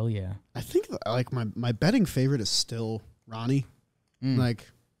 hell yeah. I think like my betting favorite is still Ronnie. Like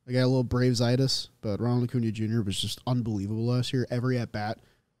I got a little Braves-itis, but Ronald Acuna Jr. was just unbelievable last year. Every at bat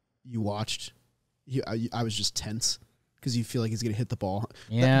you watched, I was just tense because you feel like he's gonna hit the ball.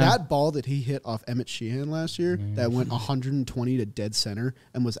 Yeah. That ball that he hit off Emmett Sheehan last year, that went 120 to dead center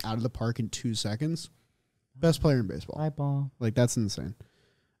and was out of the park in 2 seconds. Best player in baseball. High ball. Like, that's insane.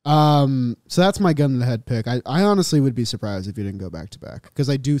 So that's my gun to the head pick. I honestly would be surprised if you didn't go back to back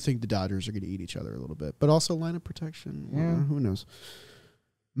because I do think the Dodgers are going to eat each other a little bit, but also line of protection. Yeah. Who knows?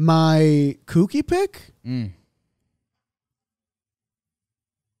 My kooky pick. I'm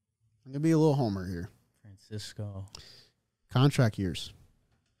gonna be a little homer here. Francisco. Contract years.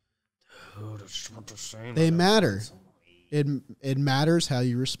 Dude, I just want to say They that. matter. It matters how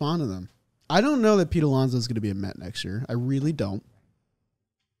you respond to them. I don't know that Pete Alonso is going to be a Met next year. I really don't.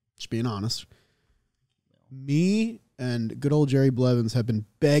 Just being honest. Me and good old Jerry Blevins have been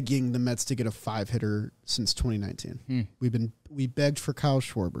begging the Mets to get a 5-hitter since 2019. We begged for Kyle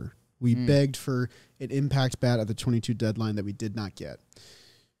Schwarber. We begged for an impact bat at the 22 deadline that we did not get.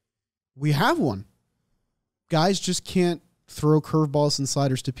 We have one. Guys just can't throw curveballs and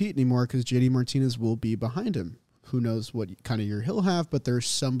sliders to Pete anymore because JD Martinez will be behind him. Who knows what kind of year he'll have, but there's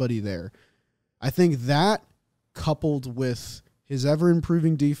somebody there. I think that coupled with his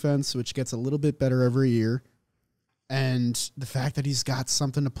ever-improving defense, which gets a little bit better every year, and the fact that he's got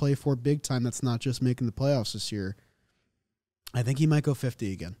something to play for big time that's not just making the playoffs this year, I think he might go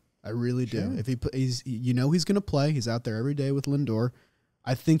 50 again. I really do. If he's going to play. He's out there every day with Lindor.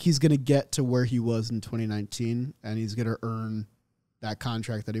 I think he's going to get to where he was in 2019, and he's going to earn that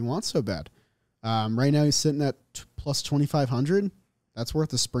contract that he wants so bad. Right now he's sitting at plus 2,500. That's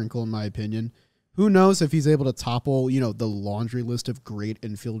worth a sprinkle, in my opinion. Who knows if he's able to topple, the laundry list of great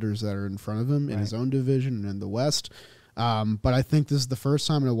infielders that are in front of him in his own division and in the West. But I think this is the first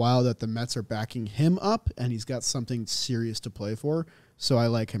time in a while that the Mets are backing him up, and he's got something serious to play for. So I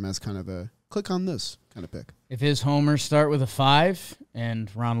like him as kind of a click on this kind of pick. If his homers start with a 5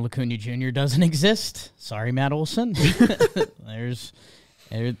 and Ronald Acuna Jr. doesn't exist, sorry, Matt Olson. There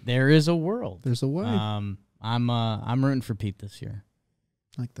is a world. There's a way. I'm rooting for Pete this year.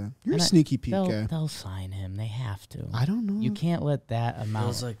 Like that. You're a sneaky Pete guy. They'll sign him. They have to. I don't know. You can't let that amount.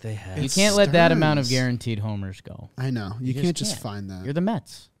 Feels like they have. You can't let that amount of Stearns. guaranteed homers go. I know. You You can't just just can't. find that. You're the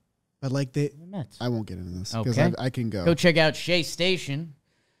Mets. But like The Mets. I won't get into this because Okay. I can go. Go check out Shea Station.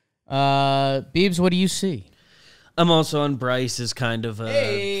 Beebs, what do you see? I'm also on Bryce as kind of a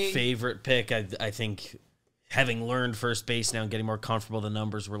Hey. favorite pick. I think having learned first base now and getting more comfortable, the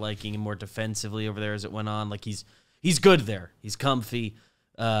numbers we're liking him more defensively over there as it went on. Like he's good there. He's comfy.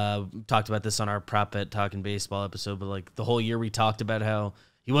 Talked about this on our Prop Bet Talking Baseball episode, but like the whole year we talked about how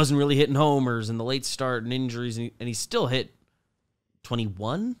he wasn't really hitting homers and the late start and injuries, and he still hit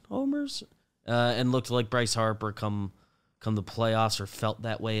 21 homers and looked like Bryce Harper come the playoffs, or felt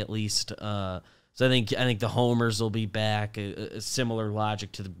that way at least. So I think the homers will be back. A similar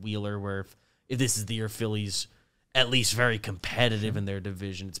logic to the Wheeler, where if this is the year Phillies at least very competitive in their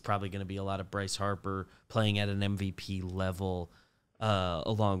division, it's probably going to be a lot of Bryce Harper playing at an MVP level,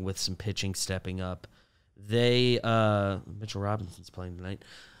 along with some pitching stepping up. Mitchell Robinson's playing tonight.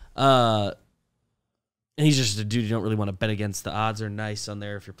 And he's just a dude you don't really want to bet against. The odds are nice on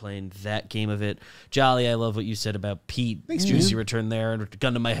there if you're playing that game of it. Jolly, I love what you said about Pete. Thanks, Juicy man. return there. And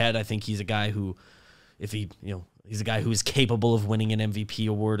gun to my head, I think he's a guy who, if he, he's a guy who is capable of winning an MVP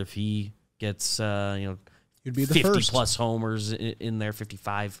award if he gets, You'd be the 50 first. plus homers in there,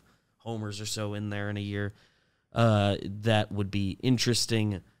 55 homers or so in there in a year. That would be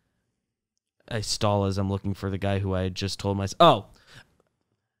interesting. I stall as I'm looking for the guy who I had just told myself. Oh,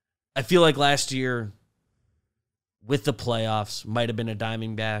 I feel like last year with the playoffs might have been a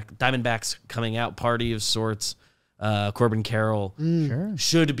Diamondbacks coming out party of sorts. Corbin Carroll Sure.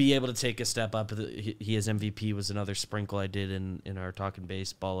 should be able to take a step up. He has MVP was another sprinkle I did in our Talking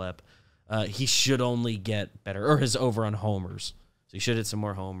Baseball app. He should only get better, or his over on homers. So he should hit some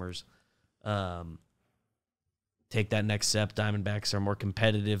more homers. Take that next step. Diamondbacks are more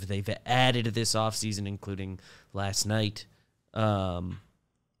competitive. They've added this offseason, including last night. My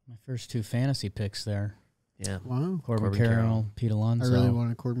first 2 fantasy picks there. Yeah. Wow. Corbin Carroll, Pete Alonso. I really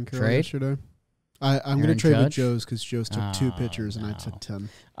wanted Corbin Carroll Trade? yesterday. I'm going to Aaron trade with Judge? Joe's because Joe's took 2 Oh, pitchers and I no. took 10.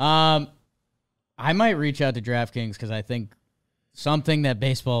 I might reach out to DraftKings because I think something that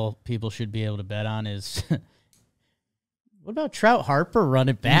baseball people should be able to bet on is what about Trout Harper run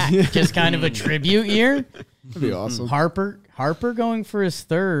it back? Just kind of a tribute year. That'd be awesome. Harper going for his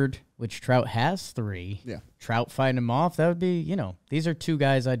 3rd, which Trout has 3. Yeah. Trout fighting him off. That would be, these are 2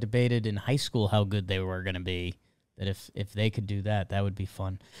 guys I debated in high school how good they were going to be. That if they could do that, that would be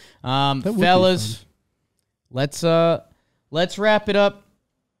fun. would be Fellas, let's wrap it up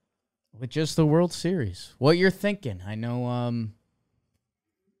with just the World Series. What you're thinking? I know.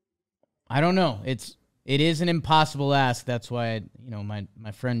 I don't know. It is an impossible ask. That's why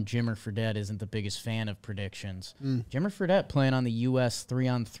my friend Jimmer Fredette isn't the biggest fan of predictions. Jimmer Fredette playing on the U.S.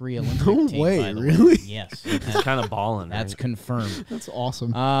 3-on-3 Olympic No team. way, by the really? Way. Yes, He's kind of balling. that's right? confirmed. That's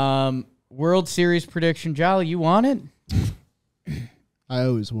awesome. World Series prediction, Jolly, you want it? I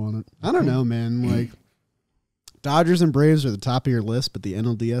always want it. I don't know, man. Like, Dodgers and Braves are the top of your list, but the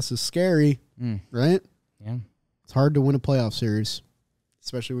NLDS is scary, right? Yeah. It's hard to win a playoff series,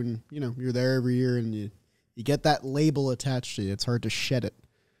 especially when, you're there every year and you get that label attached to you. It's hard to shed it.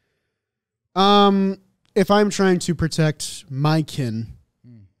 If I'm trying to protect my kin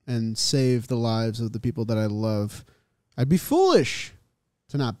and save the lives of the people that I love, I'd be foolish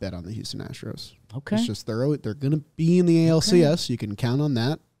to not bet on the Houston Astros. Okay. It's just they're going to be in the ALCS. You can count on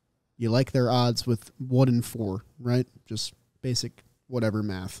that. You like their odds with 1 in 4, right? Just basic whatever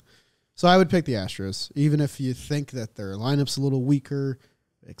math. So I would pick the Astros, even if you think that their lineup's a little weaker,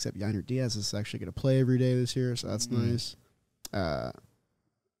 except Yainer Diaz is actually going to play every day this year, so that's nice.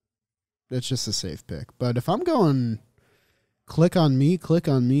 It's just a safe pick. But if I'm going click on me,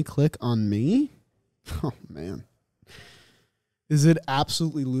 oh, man. Is it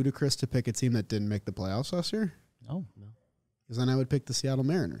absolutely ludicrous to pick a team that didn't make the playoffs last year? No. Because then I would pick the Seattle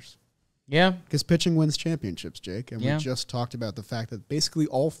Mariners. Yeah. Because pitching wins championships, Jake. And Yeah. we just talked about the fact that basically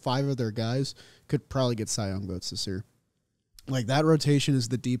all 5 of their guys could probably get Cy Young votes this year. Like, that rotation is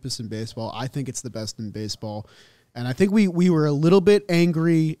the deepest in baseball. I think it's the best in baseball. And I think we were a little bit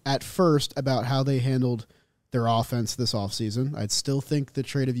angry at first about how they handled their offense this offseason. I'd still think the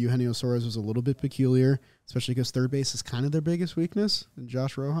trade of Eugenio Suarez was a little bit peculiar, especially because third base is kind of their biggest weakness. And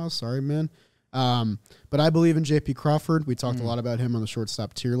Josh Rojas, sorry, man. But I believe in J.P. Crawford. We talked a lot about him on the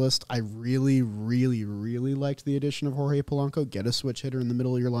shortstop tier list. I really, really, really liked the addition of Jorge Polanco. Get a switch hitter in the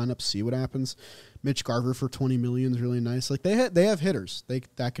middle of your lineup, see what happens. Mitch Garver for $20 million is really nice. Like, they have hitters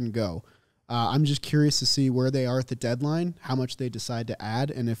that can go. I'm just curious to see where they are at the deadline, how much they decide to add,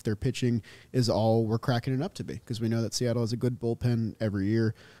 and if their pitching is all we're cracking it up to be, because we know that Seattle has a good bullpen every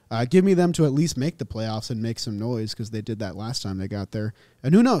year. Give me them to at least make the playoffs and make some noise, because they did that last time they got there.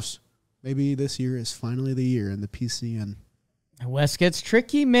 And who knows? Maybe this year is finally the year in the PCN. West gets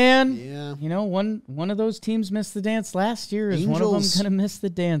tricky, man. Yeah. One of those teams missed the dance last year. Is one of them Angels. going to miss the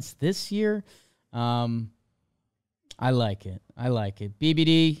dance this year? I like it.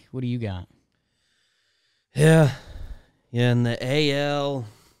 BBD, what do you got? Yeah. In the AL,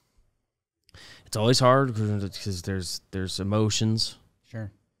 it's always hard because there's emotions.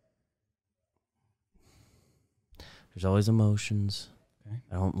 Sure. There's always emotions. Okay.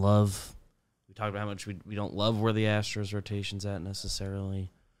 I don't love. We talked about how much we don't love where the Astros rotation's at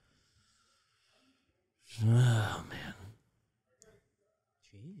necessarily. Oh man,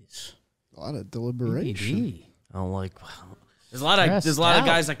 Jeez. A lot of deliberation. BBD. I don't like. There's a lot of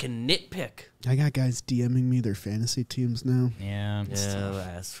guys I can nitpick. I got guys DMing me their fantasy teams now. Yeah. Yeah,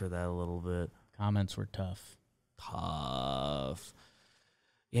 I asked for that a little bit. Comments were tough.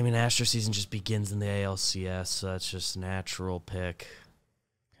 Yeah, I mean, Astro season just begins in the ALCS, so that's just a natural pick.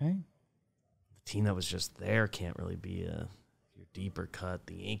 Okay. The team that was just there can't really be your deeper cut.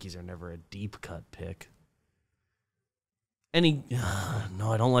 The Yankees are never a deep cut pick. No,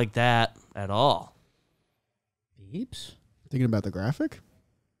 I don't like that at all. Beeps? Thinking about the graphic?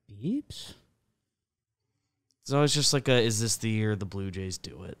 Beeps? It's always just like is this the year the Blue Jays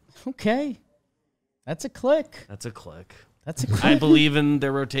do it? Okay. That's a click. That's a click. That's a click. I believe in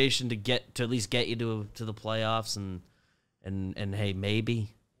their rotation to at least get you to the playoffs and hey, maybe.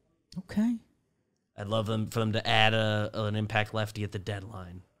 Okay. I'd love for them to add an impact lefty at the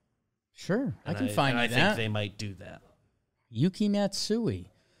deadline. Sure, I And can find I you think that. they might do that. Yuki Matsui.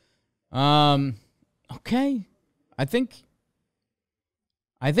 Okay. I think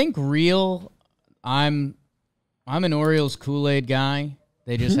real. I'm an Orioles Kool-Aid guy.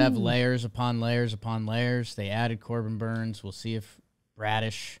 They just have layers upon layers upon layers. They added Corbin Burns. We'll see if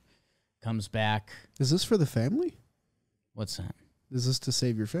Bradish comes back. Is this for the family? What's that? Is this to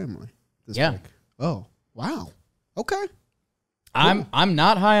save your family? This Yeah. pick? Oh, wow. Okay. I'm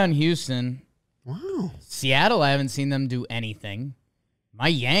not high on Houston. Wow. Seattle, I haven't seen them do anything. My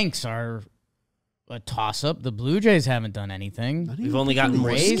Yanks are a toss-up. The Blue Jays haven't done anything. We've only gotten more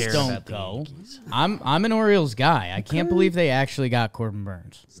Rays scared don't about the go. Yankees. I'm an Orioles guy. I can't believe they actually got Corbin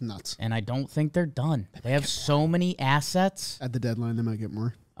Burns. It's nuts. And I don't think they're done. They have so many assets. At the deadline, they might get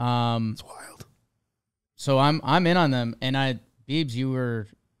more. It's wild. So I'm in on them. And Beebs, you were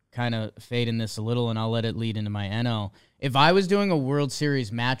kind of fading this a little, and I'll let it lead into my NL. If I was doing a World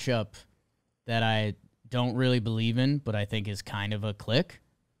Series matchup that I don't really believe in, but I think is kind of a click,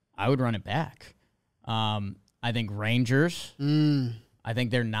 I would run it back. I think Rangers. I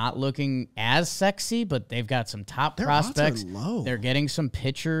think they're not looking as sexy, but they've got some top Their odds are prospects. low. They're getting some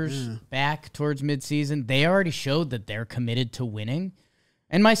pitchers back towards midseason. They already showed that they're committed to winning.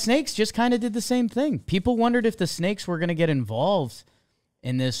 And my Snakes just kind of did the same thing. People wondered if the Snakes were going to get involved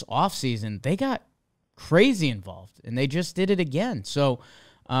in this offseason. They got crazy involved, and they just did it again. So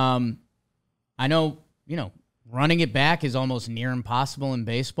I know, running it back is almost near impossible in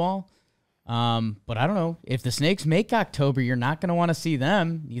baseball. But I don't know. If the Snakes make October, you're not going to want to see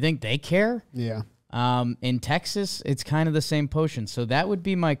them. You think they care? Yeah. In Texas, it's kind of the same potion. So that would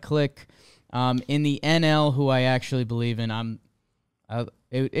be my click. In the NL, who I actually believe in,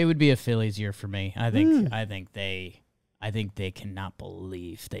 it would be a Phillies year for me. I think they cannot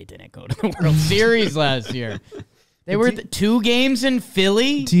believe they didn't go to the World Series last year. They were 2 games in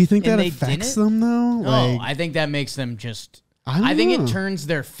Philly. Do you think and that they affects didn't? them, though? No, I think that makes them just... I think know. it turns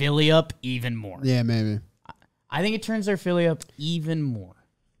their Philly up even more. Yeah, maybe. I think it turns their Philly up even more.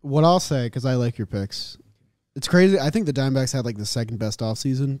 What I'll say, because I like your picks, it's crazy. I think the Diamondbacks had the second best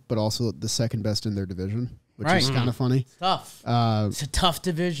offseason, but also the second best in their division, which is kind of funny. Tough. It's a tough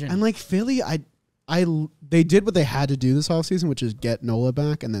division. And Philly, they did what they had to do this offseason, which is get Nola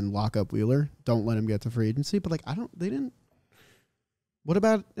back and then lock up Wheeler. Don't let him get to free agency. But they didn't. What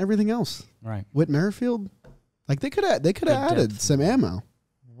about everything else? Right. Whit Merrifield? They could have added depth. some ammo.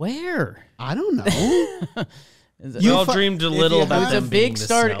 Where? I don't know. We all dreamed a little about It was a them big being the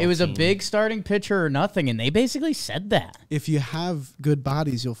start. Snell It was a team. big starting pitcher or nothing, and they basically said that. If you have good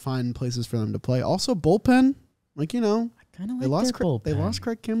bodies, you'll find places for them to play. Also, bullpen. I kind of like They lost. their bullpen. They lost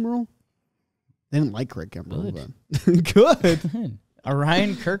Craig Kimbrell. They didn't like Craig Kimbrell. Good. Good. Good.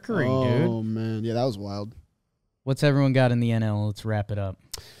 Orion Kirkery, dude. Oh man, yeah, that was wild. What's everyone got in the NL? Let's wrap it up.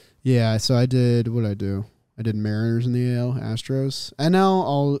 Yeah, so I did. What did I do? I did Mariners in the AL, Astros.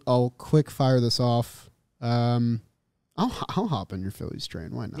 NL, I'll quick fire this off. I'll hop on your Phillies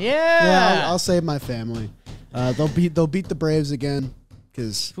train. Why not? Yeah. I'll save my family. They'll beat the Braves again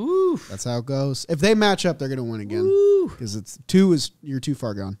because that's how it goes. If they match up, they're gonna win again because you're too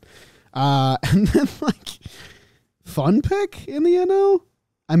far gone. And then fun pick in the NL.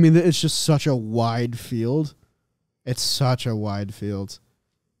 I mean, it's just such a wide field. It's such a wide field.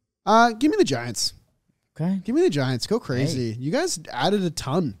 Give me the Giants. Okay. Give me the Giants. Go crazy. You guys added a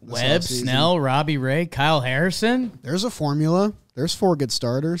ton. Webb, offseason. Snell, Robbie Ray, Kyle Harrison. There's a formula. There's 4 good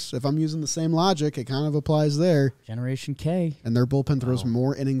starters. If I'm using the same logic, it kind of applies there. Generation K. And their bullpen throws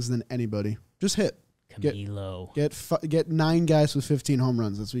more innings than anybody. Just hit. Camilo. Get 9 guys with 15 home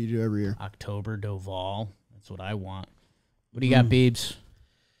runs. That's what you do every year. October Doval. That's what I want. What do you got, Beebs?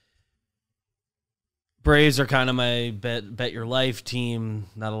 Braves are kind of my bet your life team.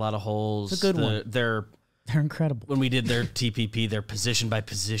 Not a lot of holes. It's a good one. They're incredible. When we did their TPP, their position by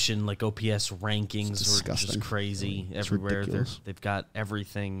position, OPS rankings were just crazy everywhere. Ridiculous. They've got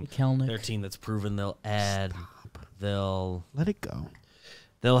everything. Kelnick. Their team that's proven they'll add. They'll let it go.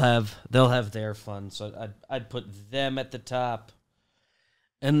 They'll have their fun. So I'd put them at the top.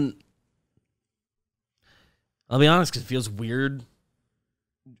 And I'll be honest, because it feels weird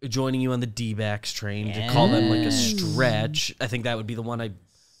joining you on the D-backs train to call them a stretch. I think that would be the one I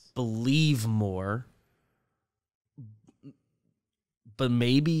believe more. But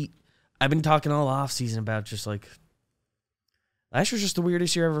maybe I've been talking all offseason about just last year's just the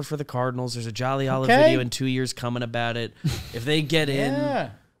weirdest year ever for the Cardinals. There's a Jolly Olive video in 2 years coming about it. If they get in,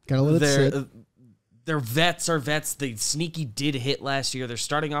 gotta let it sit. Their vets are vets. The sneaky did hit last year. They're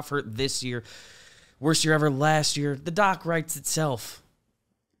starting off hurt this year. Worst year ever last year. The doc writes itself.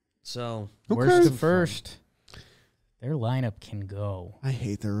 So worst to first. their lineup can go. I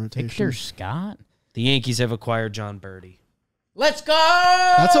hate their rotation. Victor Scott? The Yankees have acquired John Birdie. Let's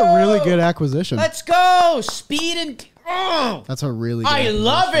go! That's a really good acquisition. Let's go! Speed and... Oh! That's a really good I acquisition.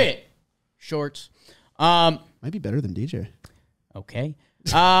 love it! Shorts. Might be better than DJ. Okay.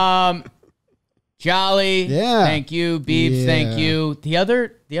 Jolly. Yeah. Thank you. Beebs, Yeah. thank you. The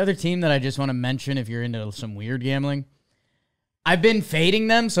other team that I just want to mention, if you're into some weird gambling, I've been fading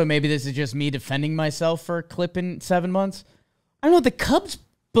them, so maybe this is just me defending myself for a clip in 7 months. I don't know, the Cubs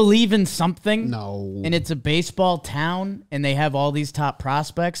believe in something. No. And it's a baseball town, and they have all these top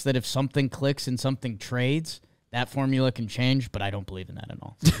prospects that if something clicks and something trades, that formula can change, but I don't believe in that at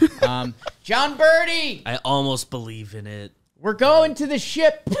all. John Birdie! I almost believe in it. We're going to the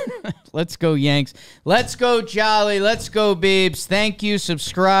ship. Let's go, Yanks. Let's go, Jolly. Let's go, Beebs. Thank you.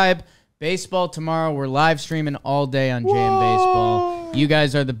 Subscribe. Baseball tomorrow. We're live streaming all day on JM Baseball. You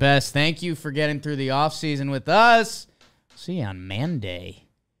guys are the best. Thank you for getting through the offseason with us. See you on Monday.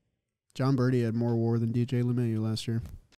 John Birdie had more WAR than DJ LeMahieu last year.